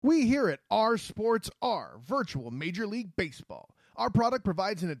We here at Our Sports are Virtual Major League Baseball. Our product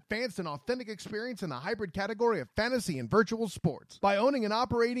provides an advanced and authentic experience in the hybrid category of fantasy and virtual sports. By owning and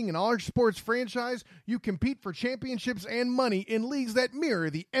operating an Our Sports franchise, you compete for championships and money in leagues that mirror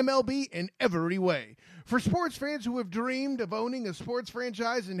the MLB in every way. For sports fans who have dreamed of owning a sports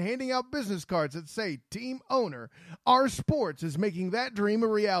franchise and handing out business cards that say Team Owner, Our Sports is making that dream a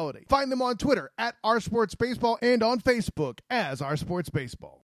reality. Find them on Twitter at Our Sports Baseball and on Facebook as Our Sports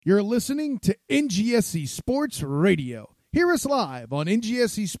Baseball. You're listening to NGSC Sports Radio. Hear us live on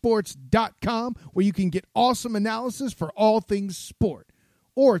ngscsports.com, where you can get awesome analysis for all things sport.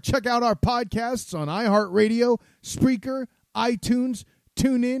 Or check out our podcasts on iHeartRadio, Spreaker, iTunes,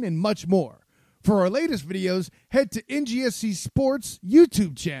 TuneIn, and much more. For our latest videos, head to NGSC Sports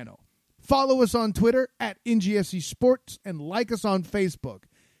YouTube channel. Follow us on Twitter at NGSC Sports and like us on Facebook.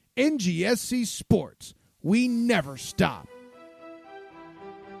 NGSC Sports. We never stop.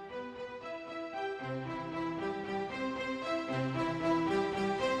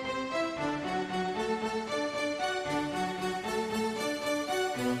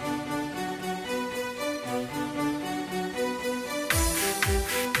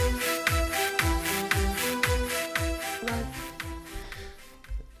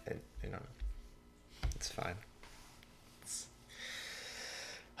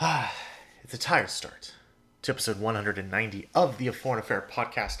 It's a tired start to episode 190 of the A Foreign Affair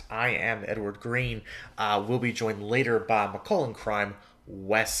podcast. I am Edward Green. We'll be joined later by McCullen Crime,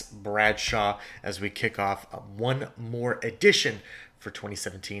 Wes Bradshaw, as we kick off one more edition for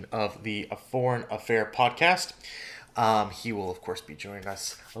 2017 of the A Foreign Affair podcast. He will, of course, be joining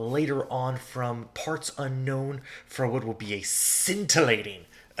us later on from parts unknown for what will be a scintillating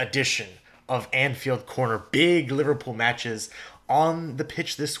edition of Anfield Corner. Big Liverpool matches on the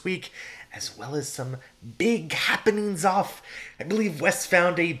pitch this week, as well as some big happenings off. I believe Wes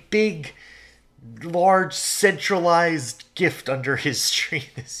found a big, large, centralized gift under his tree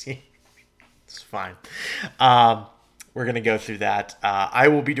this year. It's fine. We're going to go through that. I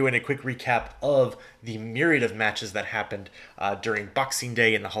will be doing a quick recap of the myriad of matches that happened during Boxing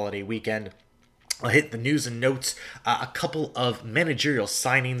Day and the holiday weekend. I'll hit the news and notes, a couple of managerial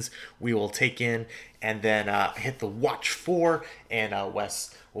signings we will take in, and then hit the watch for, and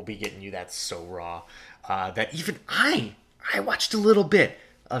Wes will be getting you that so raw that even I watched a little bit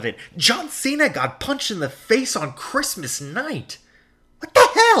of it. John Cena got punched in the face on Christmas night. What the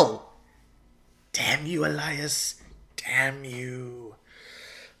hell? Damn you, Elias. Damn you.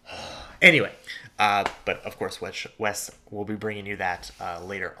 Anyway, but of course, Wes will be bringing you that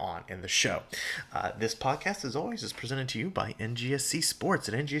later on in the show. This podcast, as always, is presented to you by NGSC Sports.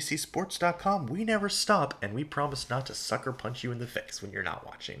 At ngscsports.com, we never stop, and we promise not to sucker punch you in the face when you're not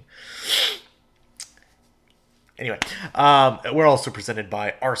watching. Anyway, we're also presented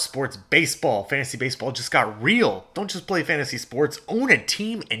by Our Sports Baseball. Fantasy baseball just got real. Don't just play fantasy sports. Own a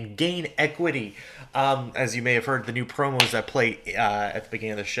team and gain equity. As you may have heard, the new promos that play at the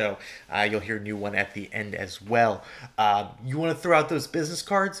beginning of the show, you'll hear a new one at the end as well. You want to throw out those business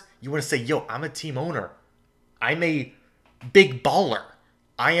cards? You want to say, yo, I'm a team owner. I'm a big baller.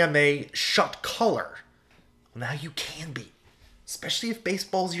 I am a shot caller. Well, now you can be. Especially if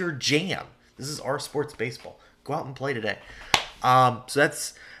baseball's your jam. This is Our Sports Baseball. Go out and play today. So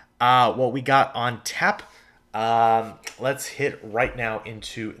that's what we got on tap. Let's hit right now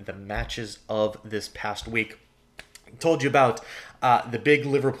into the matches of this past week. I told you about the big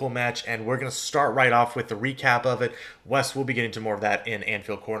Liverpool match, and we're going to start right off with the recap of it. Wes will be getting to more of that in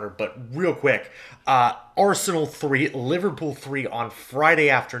Anfield Corner, but real quick, Arsenal 3, Liverpool 3 on Friday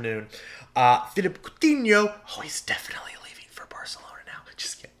afternoon. Philippe Coutinho, he's definitely leaving for Barcelona now.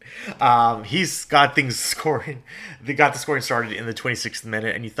 Just kidding. He's got things scoring. They got the scoring started in the 26th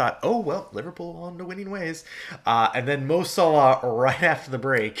minute, and you thought, oh, well, Liverpool on the winning ways. And then Mo Salah, right after the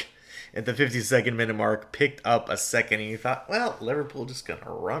break, at the 52nd minute mark, picked up a second, and you thought, well, Liverpool just going to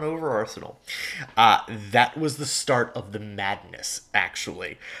run over Arsenal. That was the start of the madness,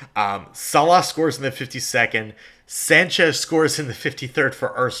 actually. Salah scores in the 52nd. Sanchez scores in the 53rd for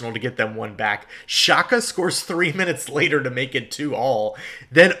Arsenal to get them one back. Xhaka scores 3 minutes later to make it 2-2.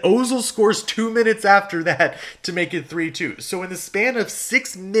 Then Ozil scores 2 minutes after that to make it 3-2. So in the span of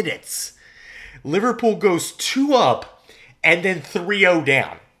 6 minutes, Liverpool goes 2 up and then 3-0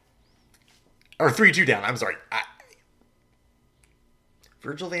 down. Or 3-2 down, I'm sorry.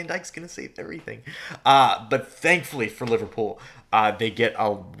 Virgil van Dijk's going to save everything. But thankfully for Liverpool, they get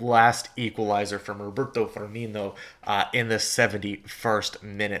a last equalizer from Roberto Firmino in the 71st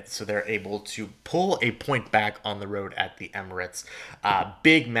minute. So they're able to pull a point back on the road at the Emirates.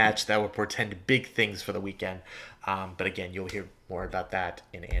 Big match that will portend big things for the weekend. But again, you'll hear More about that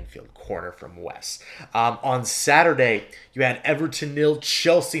in Anfield corner from Wes. On Saturday, you had Everton 0,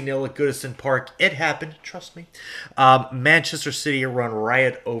 Chelsea 0 at Goodison Park. It happened, trust me. Manchester City run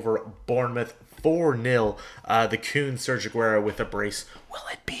riot over Bournemouth 4-0. The Coon Sergio Aguero with a brace. Will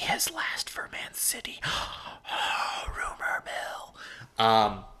it be his last for Man City? Rumor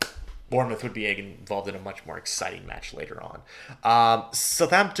mill. Bournemouth would be involved in a much more exciting match later on.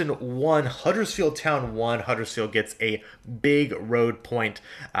 Southampton won. Huddersfield Town won. Huddersfield gets a big road point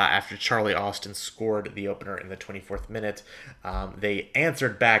after Charlie Austin scored the opener in the 24th minute. They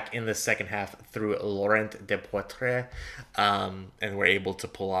answered back in the second half through Laurent de Poitre and were able to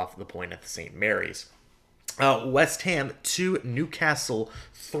pull off the point at the St. Mary's. West Ham 2, Newcastle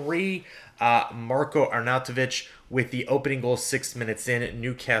 3. Marko Arnautovic with the opening goal 6 minutes in.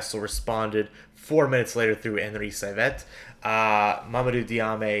 Newcastle responded 4 minutes later through Henri Saivet. Mamadou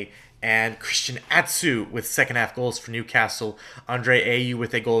Diame and Christian Atsu with second half goals for Newcastle. Andre Ayew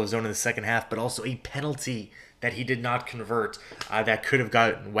with a goal of his own in the second half, but also a penalty that he did not convert that could have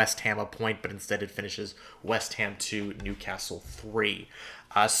gotten West Ham a point, but instead it finishes West Ham 2, Newcastle 3.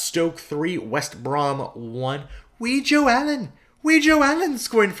 Stoke 3, West Brom 1. Joe Allen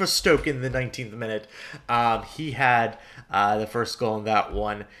scoring for Stoke in the 19th minute. He had the first goal in that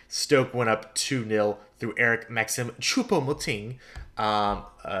one. Stoke went up 2-0 through Eric Maxim Choupo-Moting.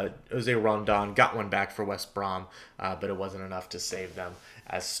 Jose Rondon got one back for West Brom, but it wasn't enough to save them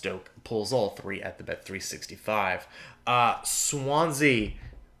as Stoke pulls all three at the Bet365. Swansea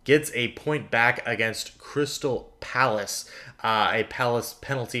gets a point back against Crystal Palace. A Palace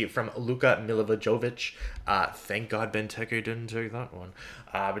penalty from Luka Milivojevic. Thank God Benteke didn't take that one.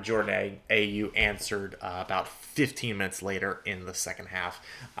 But Jordan Ayew answered about 15 minutes later in the second half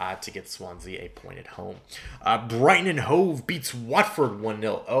to get Swansea a point at home. Brighton and Hove beats Watford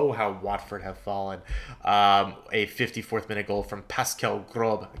 1-0. Oh, how Watford have fallen. A 54th minute goal from Pascal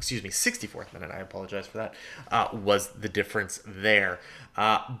Grob. 64th minute, I apologize for that, was the difference there.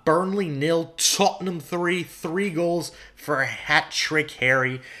 Burnley 0, Tottenham 3. 3 goals for hat-trick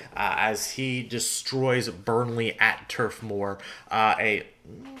Harry as he destroys Burnley at Turf Moor. A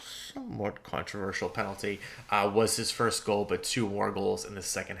somewhat controversial penalty was his first goal, but 2 more goals in the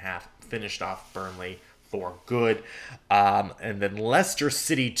second half finished off Burnley for good. And then Leicester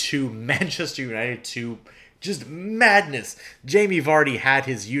City 2, Manchester United 2. Just madness. Jamie Vardy had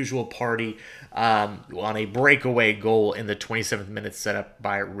his usual party on a breakaway goal in the 27th minute set up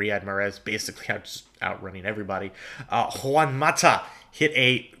by Riyad Mahrez, basically outrunning everybody. Juan Mata hit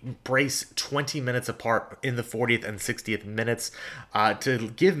a brace 20 minutes apart in the 40th and 60th minutes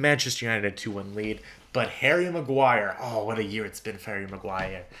to give Manchester United a 2-1 lead. But Harry Maguire, oh, what a year it's been for Harry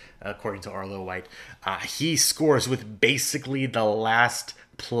Maguire, according to Arlo White. He scores with basically the last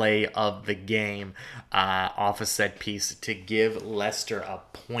play of the game off a set piece to give Leicester a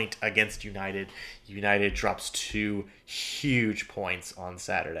point against United. United drops 2 huge points on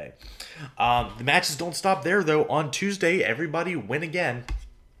Saturday. The matches don't stop there, though. On Tuesday, everybody win again.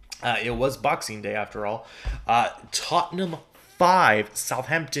 It was Boxing Day, after all. Tottenham 5,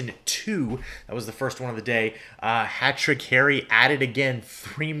 Southampton 2. That was the first one of the day. Hat-trick Harry added again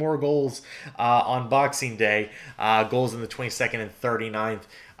 3 more goals on Boxing Day. Goals in the 22nd and 39th.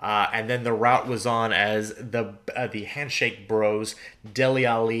 And then the route was on as the Handshake Bros, Dele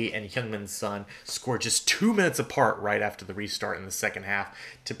Alli and Heung-min Son, scored just 2 minutes apart right after the restart in the second half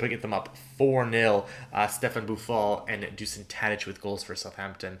to get them up 4-0. Stefan Buffal and Dusan Tadic with goals for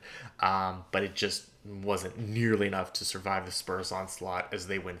Southampton. But it just wasn't nearly enough to survive the Spurs onslaught as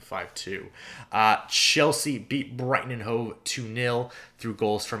they win 5-2. Chelsea beat Brighton and Hove 2-0 through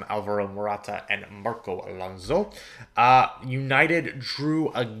goals from Alvaro Morata and Marco Alonso. United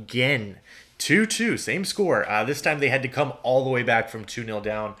drew again 2-2, same score. This time they had to come all the way back from 2-0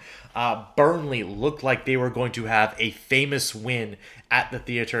 down. Burnley looked like they were going to have a famous win at the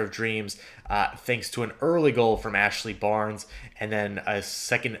Theatre of Dreams thanks to an early goal from Ashley Barnes and then a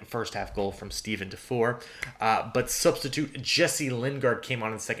second first half goal from Stephen Defour. But substitute Jesse Lingard came on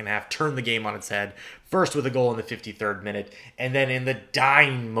in the second half, turned the game on its head, first with a goal in the 53rd minute, and then in the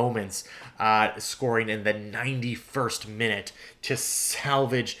dying moments, scoring in the 91st minute to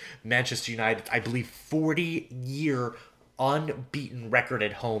salvage Manchester United, I believe, 40-year unbeaten record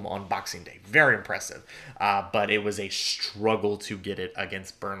at home on Boxing Day. Very impressive. But it was a struggle to get it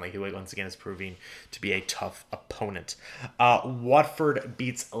against Burnley, who once again is proving to be a tough opponent. Watford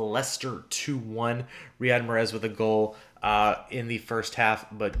beats Leicester 2-1. Riyad Mahrez with a goal. in the first half,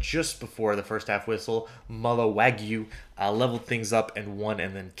 but just before the first half whistle, Mulla Wagyu leveled things up and won,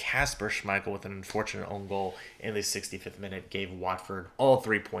 and then Kasper Schmeichel with an unfortunate own goal in the 65th minute gave Watford all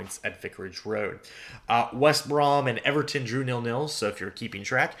 3 points at Vicarage Road. West Brom and Everton drew 0-0, so if you're keeping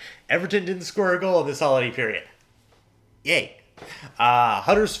track, Everton didn't score a goal in this holiday period. Yay.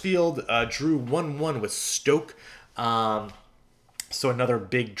 Huddersfield drew 1-1 with Stoke. So another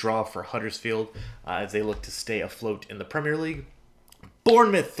big draw for Huddersfield as they look to stay afloat in the Premier League.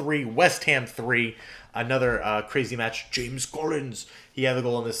 Bournemouth 3, West Ham 3. Another crazy match. James Collins, he had the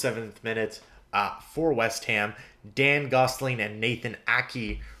goal in the 7th minute for West Ham. Dan Gosling and Nathan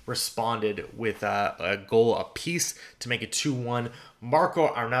Aki responded with a goal apiece to make it 2-1. Marko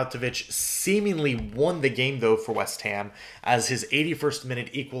Arnautovic seemingly won the game, though, for West Ham as his 81st minute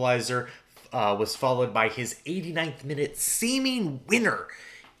equalizer was followed by his 89th minute seeming winner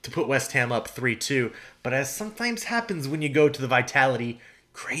to put West Ham up 3-2. But as sometimes happens when you go to the Vitality,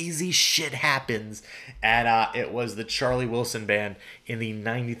 crazy shit happens. And it was the Charlie Wilson band in the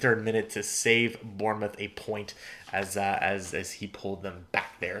 93rd minute to save Bournemouth a point as he pulled them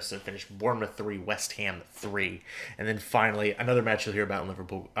back there. So it finished Bournemouth 3, West Ham 3. And then finally, another match you'll hear about in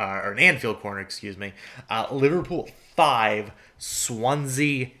Liverpool, or in Anfield Corner, excuse me. Liverpool 5,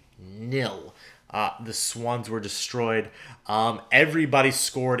 Swansea 0. The Swans were destroyed. Everybody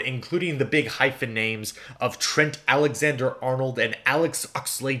scored, including the big hyphen names of Trent Alexander-Arnold and Alex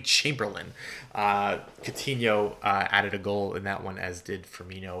Oxlade-Chamberlain. Coutinho added a goal in that one, as did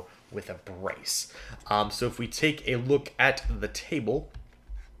Firmino with a brace. So if we take a look at the table,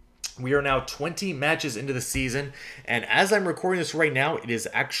 we are now 20 matches into the season, and as I'm recording this right now, it is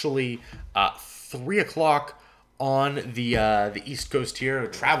actually 3 o'clock on the East Coast here.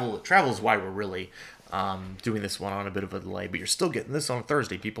 Travel is why we're really doing this one on a bit of a delay, but you're still getting this on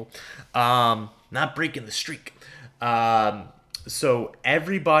Thursday, people. Not breaking the streak. So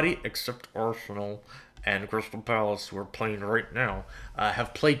everybody except Arsenal and Crystal Palace, who are playing right now,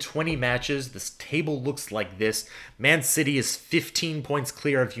 have played 20 matches. This table looks like this. Man City is 15 points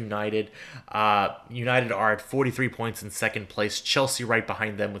clear of United. United are at 43 points in second place. Chelsea right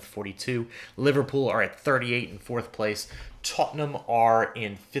behind them with 42. Liverpool are at 38 in fourth place. Tottenham are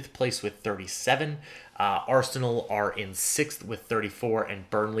in fifth place with 37. Arsenal are in sixth with 34. And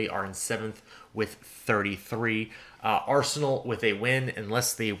Burnley are in seventh with 33. Arsenal with a win,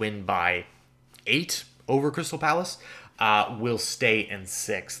 unless they win by 8 over Crystal Palace, will stay in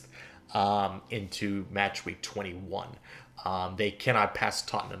sixth into match week 21. They cannot pass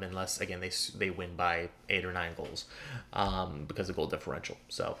Tottenham unless, again, they win by 8 or 9 goals because of goal differential.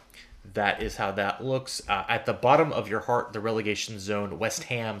 So that is how that looks. At the bottom of your heart, the relegation zone, West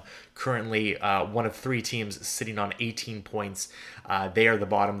Ham, currently one of 3 teams sitting on 18 points. They are the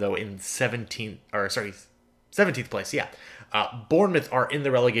bottom, though, in 17th place, yeah. Bournemouth are in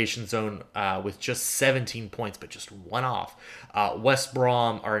the relegation zone with just 17 points, but just one off. West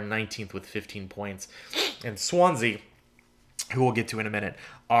Brom are in 19th with 15 points. And Swansea, who we'll get to in a minute,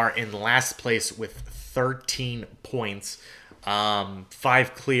 are in last place with 13 points,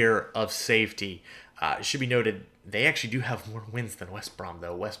 5 clear of safety. It should be noted, they actually do have more wins than West Brom,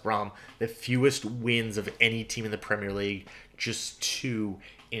 though. West Brom, the fewest wins of any team in the Premier League, just 2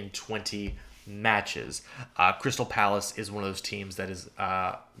 in 20 matches. Crystal Palace is one of those teams that is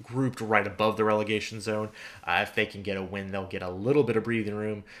grouped right above the relegation zone. If they can get a win, they'll get a little bit of breathing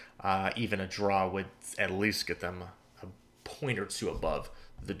room. Even a draw would at least get them a point or 2 above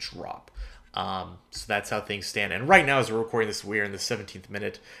the drop. So that's how things stand. And right now, as we're recording this, we're in the 17th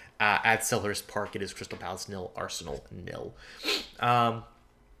minute at Selhurst Park. It is Crystal Palace 0, Arsenal 0.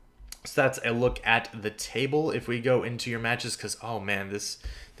 So that's a look at the table. If we go into your matches, because, oh man, this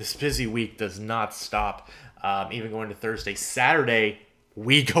busy week does not stop. Even going to Thursday. Saturday,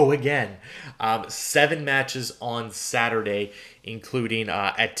 we go again. 7 matches on Saturday, including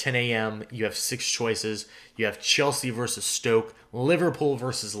at 10 a.m. You have 6 choices. You have Chelsea versus Stoke, Liverpool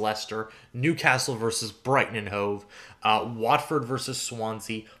versus Leicester, Newcastle versus Brighton and Hove, Watford versus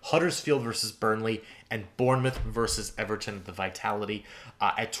Swansea, Huddersfield versus Burnley, and Bournemouth versus Everton at the Vitality.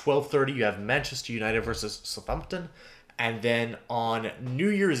 At 12:30, you have Manchester United versus Southampton. And then on New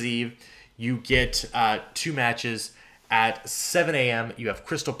Year's Eve, you get 2 matches. At 7 a.m., you have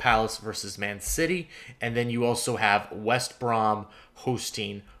Crystal Palace versus Man City. And then you also have West Brom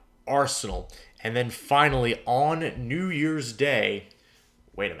hosting Arsenal. And then finally, on New Year's Day...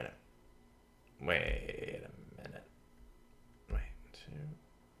 Wait a minute. Wait, 2,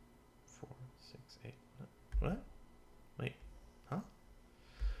 4, 6, 8... What? Wait. Huh?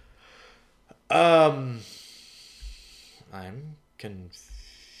 I'm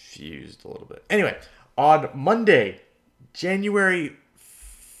confused a little bit. Anyway, on Monday, January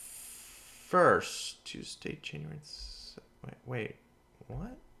 1st. Tuesday, January... Wait.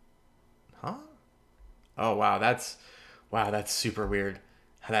 What? Huh? Oh, wow. That's super weird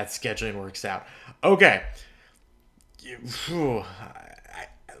how that scheduling works out. Okay.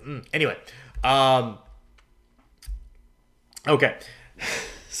 Anyway. Okay.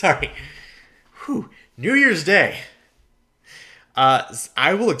 Sorry. New Year's Day.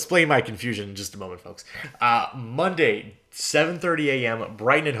 I will explain my confusion in just a moment, folks. Monday, 7:30 a.m.,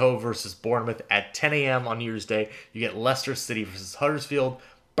 Brighton and Hove versus Bournemouth. At 10 a.m. on New Year's Day, you get Leicester City versus Huddersfield,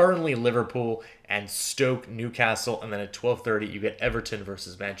 Burnley, Liverpool, and Stoke, Newcastle. And then at 12:30, you get Everton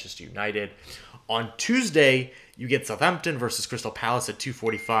versus Manchester United. On Tuesday, you get Southampton versus Crystal Palace at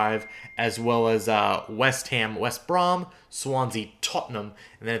 2:45, as well as West Ham, West Brom, Swansea, Tottenham.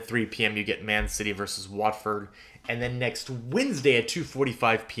 And then at 3 p.m., you get Man City versus Watford. And then next Wednesday at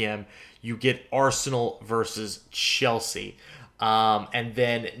 2:45 p.m., you get Arsenal versus Chelsea. And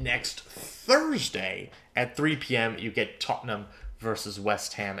then next Thursday at 3 p.m., you get Tottenham versus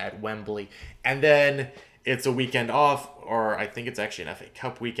West Ham at Wembley. And then it's a weekend off, or I think it's actually an FA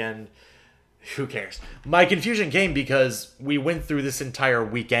Cup weekend. Who cares? My confusion came because we went through this entire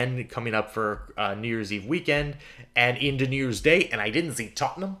weekend coming up for New Year's Eve weekend and into New Year's Day, and I didn't see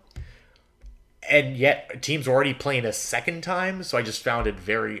Tottenham. And yet, teams were already playing a second time, so I just found it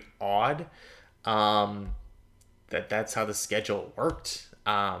very odd that's how the schedule worked.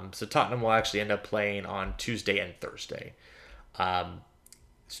 So Tottenham will actually end up playing on Tuesday and Thursday.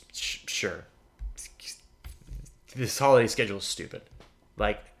 Sure. This holiday schedule is stupid.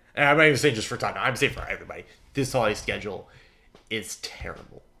 Like, and I'm not even saying just for Tottenham. I'm saying for everybody. This holiday schedule is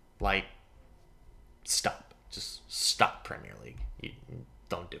terrible. Like, stop. Just stop, Premier League. You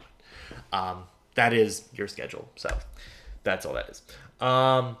don't do it. That is your schedule. So that's all that is.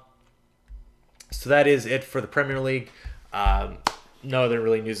 So that is it for the Premier League. No other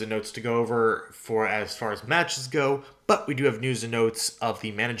really news and notes to go over for as far as matches go, but we do have news and notes of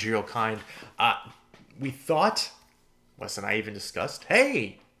the managerial kind. We thought, Wes and I even discussed,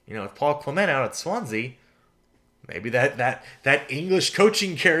 hey, with Paul Clement out at Swansea, maybe that English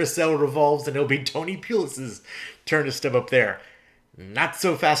coaching carousel revolves and it'll be Tony Pulis's turn to step up there. Not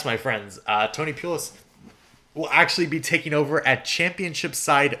so fast, my friends. Tony Pulis will actually be taking over at Championship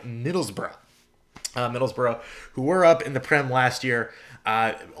side Middlesbrough. Middlesbrough, who were up in the Prem last year,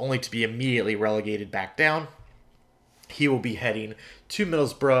 only to be immediately relegated back down. He will be heading to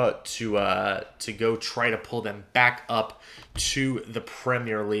Middlesbrough to go try to pull them back up to the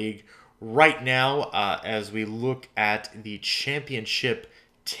Premier League. Right now, as we look at the Championship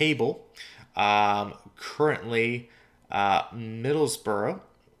table, currently Middlesbrough,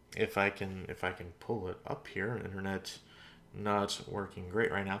 if I can pull it up here, internet not working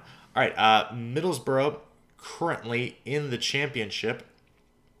great right now. All right, Middlesbrough currently in the Championship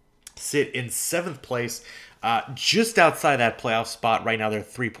sit in 7th place, just outside that playoff spot. Right now they're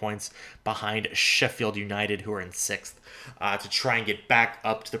 3 points behind Sheffield United, who are in 6th, to try and get back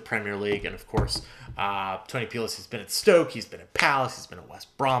up to the Premier League. And of course, Tony Pulis has been at Stoke, he's been at Palace, he's been at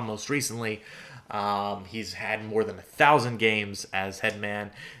West Brom most recently. He's had more than 1,000 games as head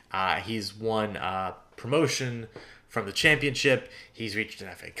man. He's won promotion from the Championship. He's reached an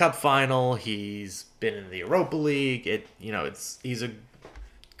FA Cup final. He's been in the Europa League. He's a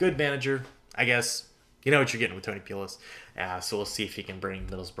good manager, I guess. You know what you're getting with Tony Pulis. So we'll see if he can bring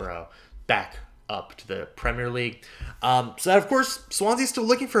Middlesbrough back up to the Premier League. So of course, Swansea's still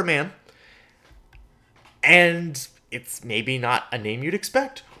looking for a man. And it's maybe not a name you'd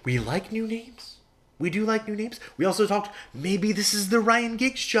expect. We like new names. We do like new names. We also talked, maybe this is the Ryan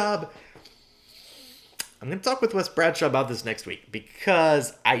Giggs job. I'm going to talk with Wes Bradshaw about this next week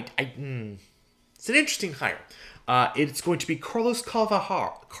because it's an interesting hire. It's going to be Carlos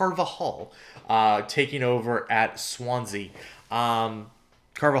Carvajal taking over at Swansea.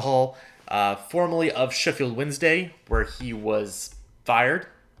 Carvajal, formerly of Sheffield Wednesday, where he was fired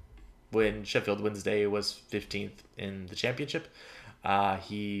when Sheffield Wednesday was 15th in the Championship.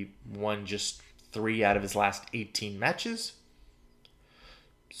 He won just 3 out of his last 18 matches.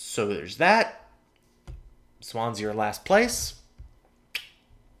 So there's that. Swansea are last place.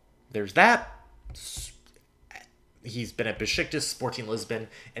 There's that. He's been at Besiktas, Sporting Lisbon,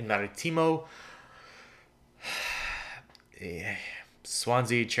 and Maritimo.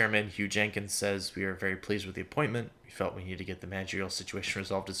 Swansea chairman Hugh Jenkins says, "We are very pleased with the appointment. We felt we needed to get the managerial situation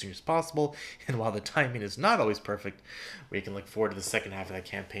resolved as soon as possible, and while the timing is not always perfect, we can look forward to the second half of that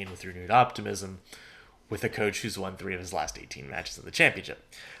campaign with renewed optimism with a coach who's won 3 of his last 18 matches in the Championship."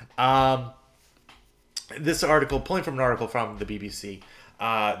 This article, pulling from an article from the BBC,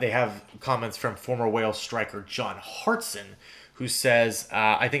 They have comments from former Wales striker John Hartson, who says,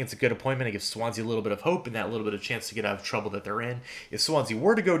 I think it's a good appointment. It gives Swansea a little bit of hope and that little bit of chance to get out of trouble that they're in. If Swansea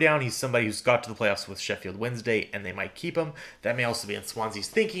were to go down, he's somebody who's got to the playoffs with Sheffield Wednesday, and they might keep him. That may also be in Swansea's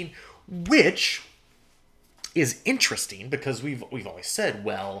thinking, which is interesting because we've always said,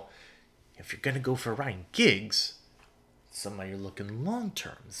 well, if you're going to go for Ryan Giggs, somebody you're looking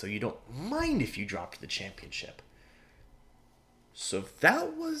long-term, so you don't mind if you drop to the championship. So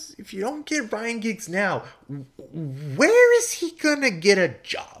if you don't get Ryan Giggs now, where is he gonna get a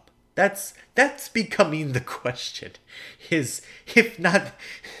job? That's becoming the question. If not,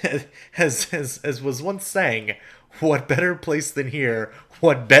 as was once saying, what better place than here?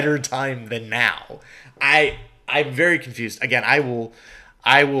 What better time than now? I'm very confused. Again, I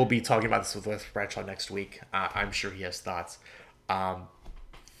will be talking about this with Wes Bradshaw next week. I'm sure he has thoughts.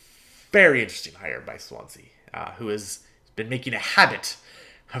 Very interesting hire by Swansea, who has been making a habit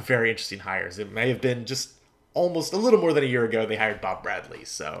of very interesting hires. It may have been just almost a little more than a year ago they hired Bob Bradley,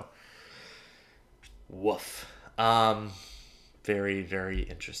 so woof. Very, very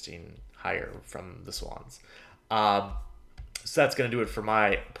interesting hire from the Swans. So that's going to do it for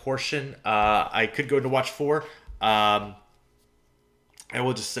my portion. I could go to watch 4. I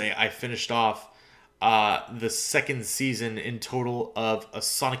will just say I finished off the second season in total of A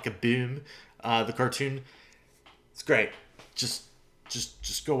Sonic Boom, the cartoon. It's great. Just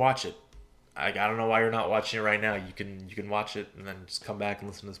go watch it. I don't know why you're not watching it right now. You can watch it and then just come back and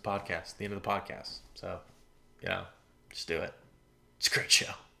listen to this podcast, the end of the podcast. So, just do it. It's a great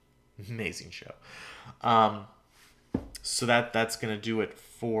show. Amazing show. So that's going to do it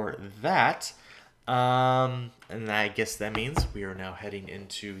for that. And I guess that means we are now heading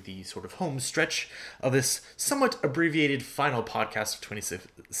into the sort of home stretch of this somewhat abbreviated final podcast of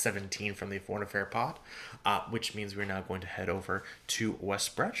 2017 from the Foreign Affair Pod, which means we're now going to head over to Wes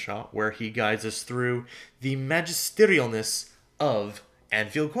Bradshaw, where he guides us through the magisterialness of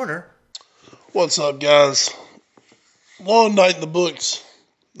Anfield Corner. What's up, guys? Long night in the books.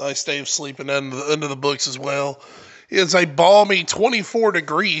 Nice day of sleeping into the books as well. It's a balmy 24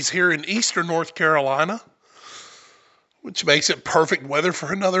 degrees here in eastern North Carolina, which makes it perfect weather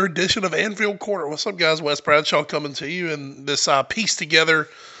for another edition of Anfield Corner. What's up, guys? Wes Bradshaw coming to you in this pieced together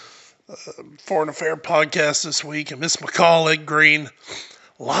Foreign Affair podcast this week. And Miss McCall, Ed Green,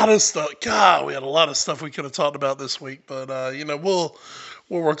 a lot of stuff. God, we had a lot of stuff we could have talked about this week, but we'll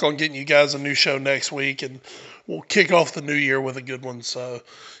work on getting you guys a new show next week, and we'll kick off the new year with a good one. So,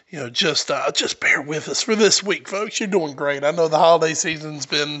 just bear with us for this week, folks. You're doing great. I know the holiday season's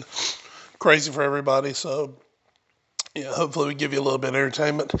been crazy for everybody, so hopefully we give you a little bit of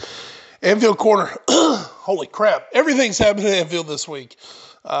entertainment. Anfield Corner. Holy crap. Everything's happening at Anfield this week.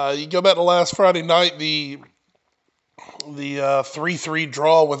 You go back to last Friday night, the 3-3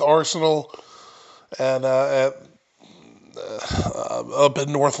 draw with Arsenal and up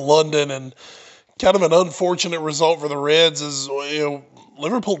in North London, and kind of an unfortunate result for the Reds is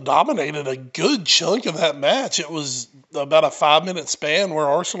Liverpool dominated a good chunk of that match. It was about a 5-minute span where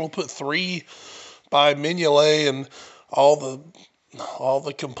Arsenal put 3 by Mignolet, and all the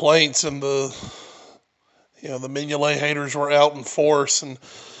complaints and the Mignolet haters were out in force. And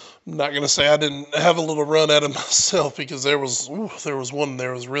I'm not going to say I didn't have a little run at him myself, because there was one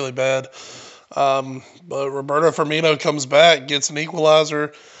there was really bad. But Roberto Firmino comes back, gets an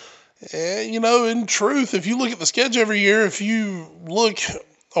equalizer. And, in truth, if you look at the schedule every year, if you look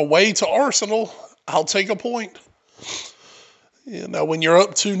away to Arsenal, I'll take a point. When you're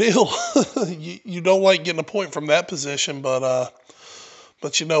up 2-0, you don't like getting a point from that position. But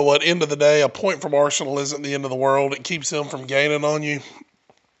you know what? End of the day, a point from Arsenal isn't the end of the world. It keeps them from gaining on you.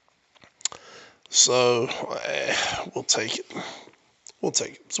 So, we'll take it.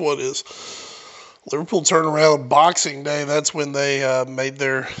 It's what it is. Liverpool turned around Boxing Day. That's when they made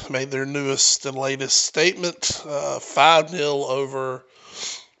their newest and latest statement. 5-0 over.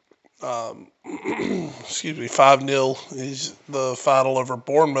 5-0 is the final over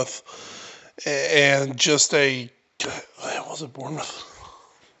Bournemouth, and just was it Bournemouth?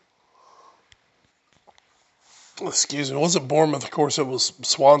 Excuse me, was it Bournemouth? Of course, it was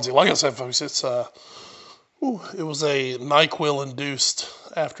Swansea. Like I said, folks, it was a NyQuil-induced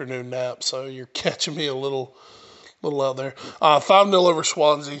afternoon nap, so you're catching me a little out there. 5-0 over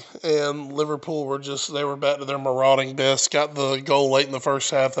Swansea, and Liverpool they were back to their marauding best. Got the goal late in the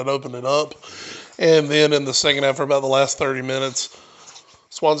first half that opened it up, and then in the second half, for about the last 30 minutes,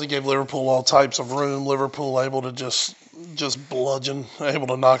 Swansea gave Liverpool all types of room. Liverpool able to just bludgeon, able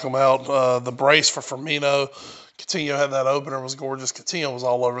to knock them out. The brace for Firmino. Coutinho had that opener, was gorgeous. Coutinho was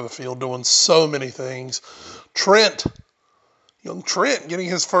all over the field doing so many things. Trent, young Trent getting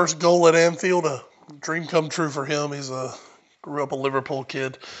his first goal at Anfield, a dream come true for him. Grew up a Liverpool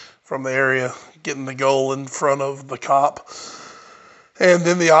kid from the area, getting the goal in front of the Cop. And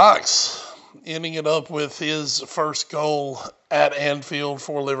then the Ox ending it up with his first goal at Anfield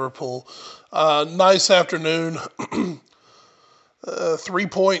for Liverpool. Nice afternoon. 3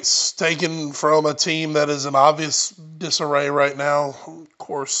 points taken from a team that is in obvious disarray right now. Of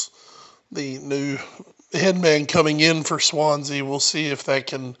course, the new headman coming in for Swansea. We'll see if that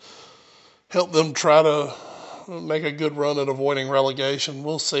can help them try to make a good run at avoiding relegation.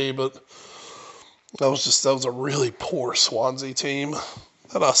 We'll see, but that was a really poor Swansea team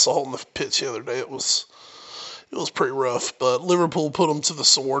that I saw on the pitch the other day. It was pretty rough, but Liverpool put them to the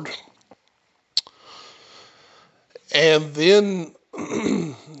sword. And then,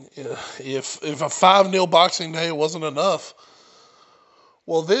 if a 5-0 Boxing Day wasn't enough,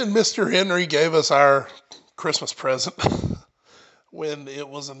 well, then Mr. Henry gave us our Christmas present when it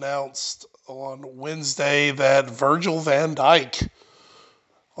was announced on Wednesday that Virgil van Dijk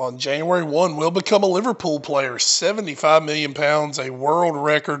on January 1 will become a Liverpool player. £75 million, a world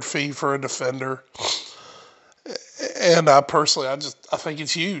record fee for a defender. And I think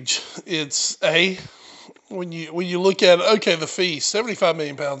it's huge. It's when you look at the fee, £75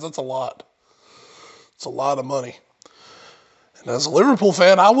 million, that's a lot. It's a lot of money. And as a Liverpool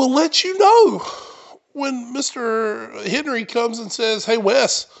fan, I will let you know when Mr. Henry comes and says, "Hey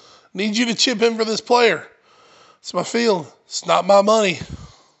Wes, need you to chip in for this player." It's my feeling. It's not my money.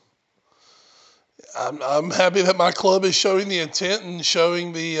 I'm happy that my club is showing the intent and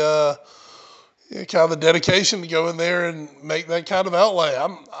showing the kind of the dedication to go in there and make that kind of outlay.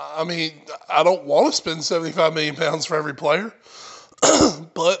 I don't want to spend £75 million for every player.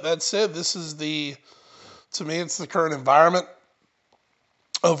 But that said, to me, it's the current environment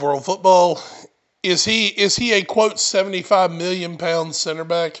of world football. Is he a, quote, £75 million center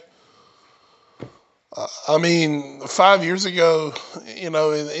back? 5 years ago,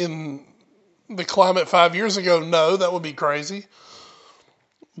 in the climate 5 years ago, no, that would be crazy.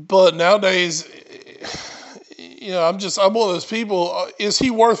 But nowadays, I'm one of those people. Is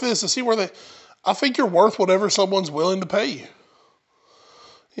he worth this? Is he worth it? I think you're worth whatever someone's willing to pay you.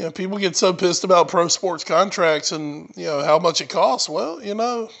 People get so pissed about pro sports contracts and, how much it costs. Well,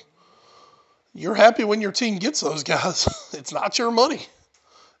 you're happy when your team gets those guys. It's not your money.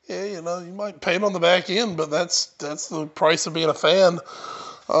 Yeah, you might pay it on the back end, but that's the price of being a fan.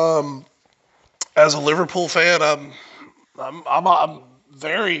 As a Liverpool fan, I'm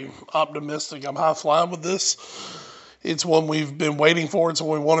very optimistic. I'm high flying with this. It's one we've been waiting for. It's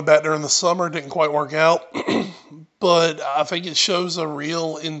one we wanted back during the summer. Didn't quite work out. But I think it shows a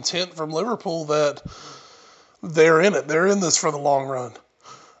real intent from Liverpool that they're in it. They're in this for the long run.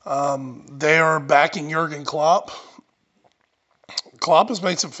 They are backing Jurgen Klopp. Klopp has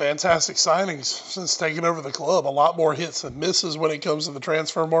made some fantastic signings since taking over the club. A lot more hits than misses when it comes to the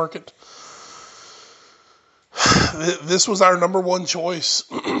transfer market. This was our number one choice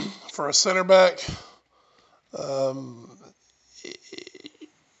for a center back.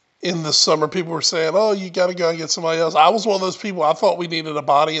 In the summer, people were saying, "Oh, you got to go and get somebody else." I was one of those people. I thought we needed a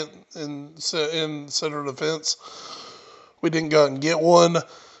body in center defense. We didn't go and get one.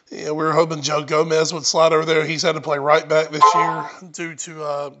 We were hoping Joe Gomez would slide over there. He's had to play right back this year due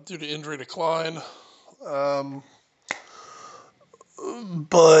to injury decline.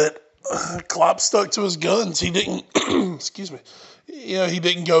 But Klopp stuck to his guns. He didn't. Excuse me. He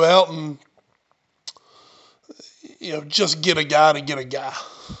didn't go out and just get a guy to get a guy.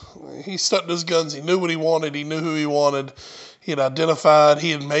 He stuck to his guns. He knew what he wanted. He knew who he wanted. He had identified. He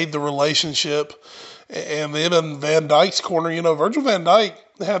had made the relationship. And then in Van Dijk's corner, Virgil van Dijk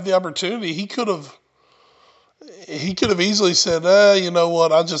had the opportunity. He could have easily said, you know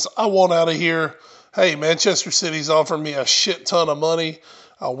what? I want out of here. Hey, Manchester City's offering me a shit ton of money.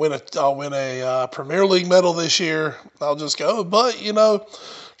 I'll win a Premier League medal this year. I'll just go. But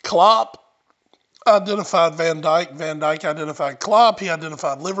Klopp identified Van Dijk. Van Dijk identified Klopp. He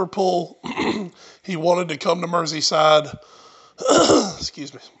identified Liverpool. He wanted to come to Merseyside.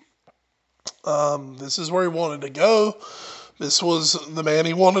 Excuse me. This is where he wanted to go. This was the man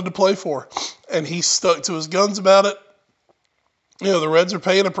he wanted to play for. And he stuck to his guns about it. The Reds are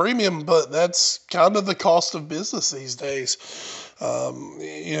paying a premium, but that's kind of the cost of business these days.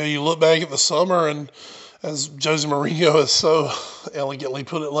 You look back at the summer, and as Jose Mourinho has so elegantly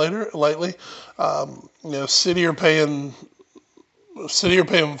put it lately, City are paying for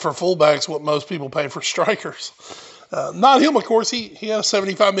fullbacks what most people pay for strikers. Not him, of course. He had a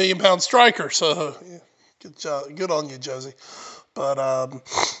 £75 million striker, so good job, good on you, Josie. But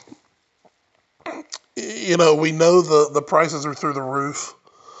we know the prices are through the roof.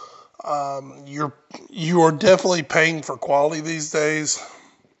 You are definitely paying for quality these days.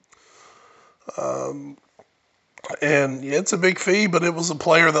 And yeah, it's a big fee, but it was a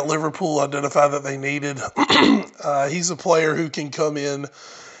player that Liverpool identified that they needed. He's a player who can come in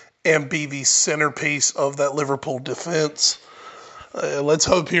and be the centerpiece of that Liverpool defense. Let's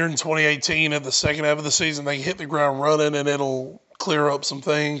hope here in 2018, at the second half of the season, they hit the ground running and it'll clear up some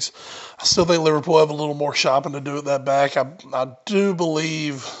things. I still think Liverpool have a little more shopping to do at that back. I don't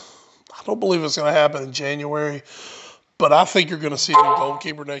believe it's going to happen in January, but I think you're going to see a new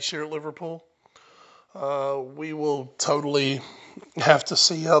goalkeeper next year at Liverpool. We will totally have to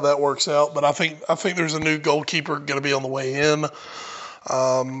see how that works out, but I think there's a new goalkeeper going to be on the way in.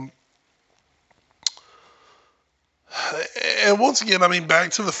 And once again,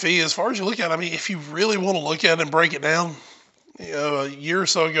 back to the fee. As far as you look at it, if you really want to look at it and break it down, a year or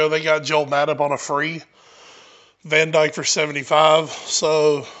so ago they got Joel Matip on a free, Van Dijk for 75.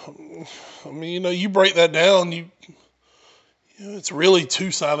 So, you break that down, it's really two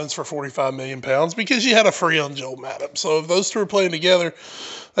signings for £45 million because you had a free on Joel Matip. So if those two are playing together,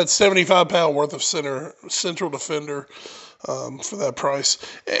 that's £75 worth of central defender for that price.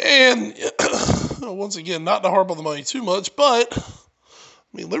 And once again, not to harp on the money too much, but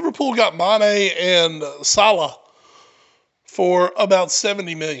Liverpool got Mane and Salah for about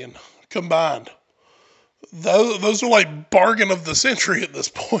 $70 million combined. Those are like bargain of the century at this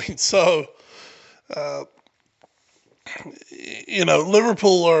point. So.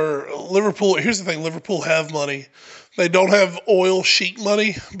 Liverpool. Here's the thing: Liverpool have money. They don't have oil chic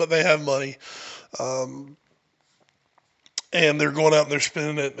money, but they have money, and they're going out and they're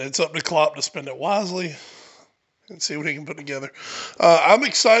spending it. It's up to Klopp to spend it wisely and see what he can put together. I'm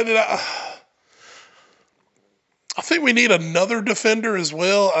excited. I think we need another defender as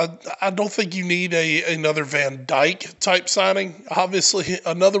well. I don't think you need another Van Dijk type signing. Obviously,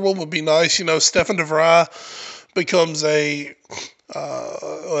 another one would be nice. Stefan de Vrij becomes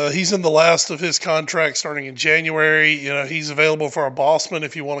he's in the last of his contract starting in January. He's available for a Bossman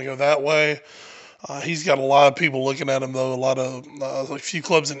if you want to go that way. He's got a lot of people looking at him, though. A few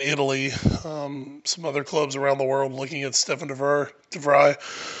clubs in Italy, some other clubs around the world looking at Stefan de Vrij.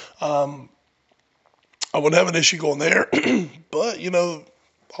 I wouldn't have an issue going there. But,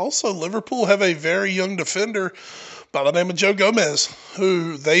 also Liverpool have a very young defender by the name of Joe Gomez,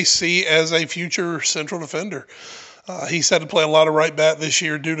 who they see as a future central defender. He's had to play a lot of right back this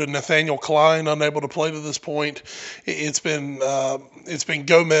year due to Nathaniel Klein unable to play to this point. It's been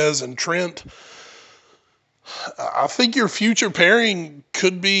Gomez and Trent. I think your future pairing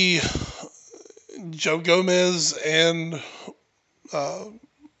could be Joe Gomez and Van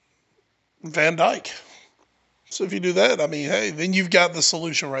Dijk. So if you do that, hey, then you've got the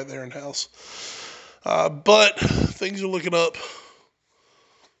solution right there in house. But things are looking up.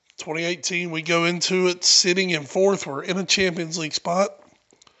 2018, we go into it sitting in fourth. We're in a Champions League spot.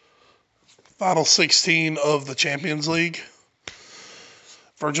 Final 16 of the Champions League.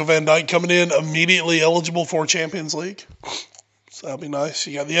 Virgil van Dijk coming in immediately eligible for Champions League. So that'll be nice.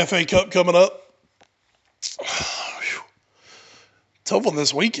 You got the FA Cup coming up. Tough one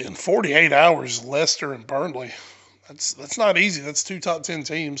this weekend. 48 hours, Leicester and Burnley. That's not easy. That's two top 10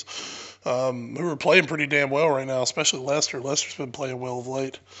 teams who are playing pretty damn well right now, especially Leicester. Leicester's been playing well of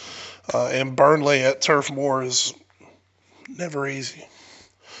late. And Burnley at Turf Moor is never easy.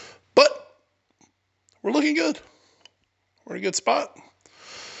 But we're looking good. We're in a good spot.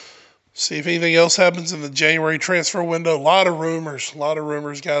 See if anything else happens in the January transfer window. A lot of rumors,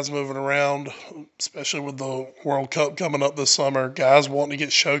 guys moving around, especially with the World Cup coming up this summer. Guys wanting to get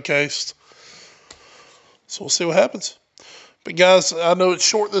showcased. So we'll see what happens. But guys, I know it's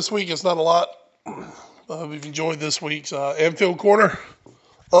short this week. It's not a lot. I hope you've enjoyed this week's Anfield Corner.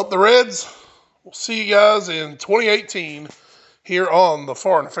 Up the Reds. We'll see you guys in 2018 here on the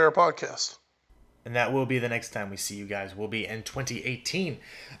Foreign Affair Podcast. And that will be the next time we see you guys. Will be in 2018.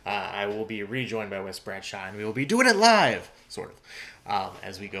 I will be rejoined by Wes Bradshaw, and we will be doing it live, sort of,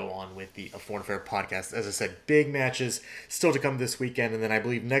 as we go on with the Foreign Affair Podcast. As I said, big matches still to come this weekend, and then I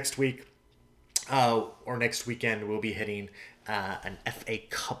believe next week or next weekend we'll be hitting an FA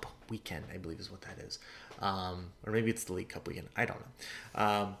Cup weekend, I believe is what that is. Or maybe it's the League Cup weekend. I don't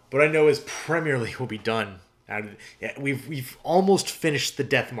know. What I know is Premier League will be done. We've almost finished the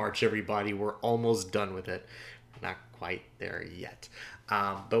Death March, everybody. We're almost done with it. Not quite there yet.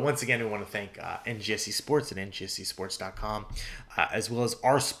 But once again, we want to thank NGSC Sports and ngscsports.com, as well as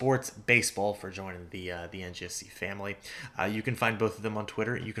Our Sports Baseball for joining the NGSC family. You can find both of them on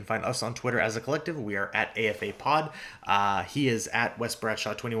Twitter. You can find us on Twitter as a collective. We are at AFA Pod. He is at Wes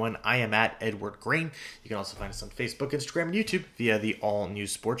Bradshaw 21. I am at Edward Green. You can also find us on Facebook, Instagram, and YouTube via the All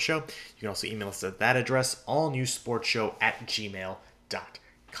News Sports Show. You can also email us at that address,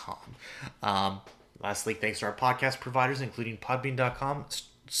 allnewssportshow@gmail.com. Lastly, thanks to our podcast providers, including Podbean.com,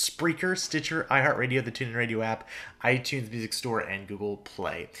 Spreaker, Stitcher, iHeartRadio, the TuneIn Radio app, iTunes Music Store, and Google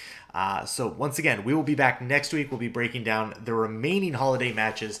Play. So once again, we will be back next week. We'll be breaking down the remaining holiday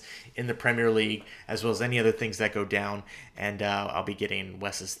matches in the Premier League, as well as any other things that go down. And I'll be getting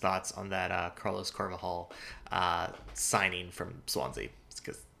Wes's thoughts on that Carlos Carvajal signing from Swansea,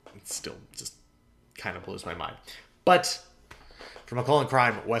 because it still just kind of blows my mind. But from McCall and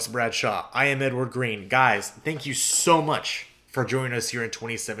Crime, Wes Bradshaw, I am Edward Green. Guys, thank you so much for joining us here in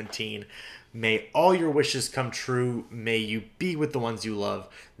 2017. May all your wishes come true. May you be with the ones you love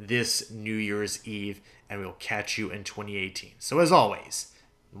this New Year's Eve, and we'll catch you in 2018. So as always,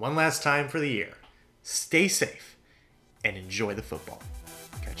 one last time for the year, stay safe and enjoy the football.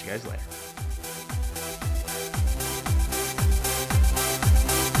 Catch you guys later.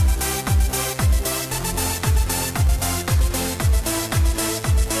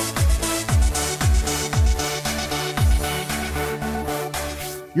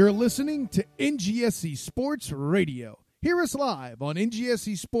 You're listening to NGSC Sports Radio. Hear us live on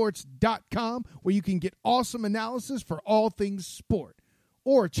ngscsports.com, where you can get awesome analysis for all things sport.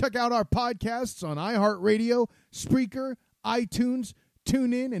 Or check out our podcasts on iHeartRadio, Spreaker, iTunes,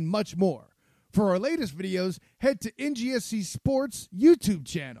 TuneIn, and much more. For our latest videos, head to NGSC Sports YouTube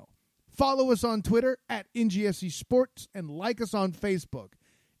channel. Follow us on Twitter at NGSC Sports and like us on Facebook.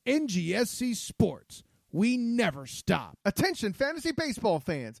 NGSC Sports. We never stop. Attention fantasy baseball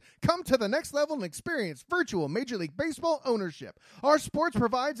fans. Come to the next level and experience virtual Major League Baseball ownership. Our sports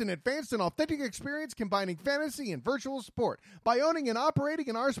provides an advanced and authentic experience combining fantasy and virtual sport. By owning and operating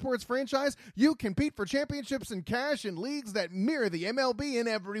an Our Sports franchise, you compete for championships and cash in leagues that mirror the MLB in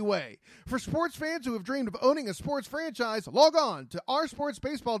every way. For sports fans who have dreamed of owning a sports franchise, log on to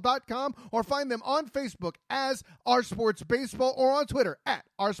oursportsbaseball.com or find them on Facebook as Our Sports Baseball or on Twitter at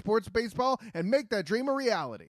Our Sports Baseball and make that dream a reality.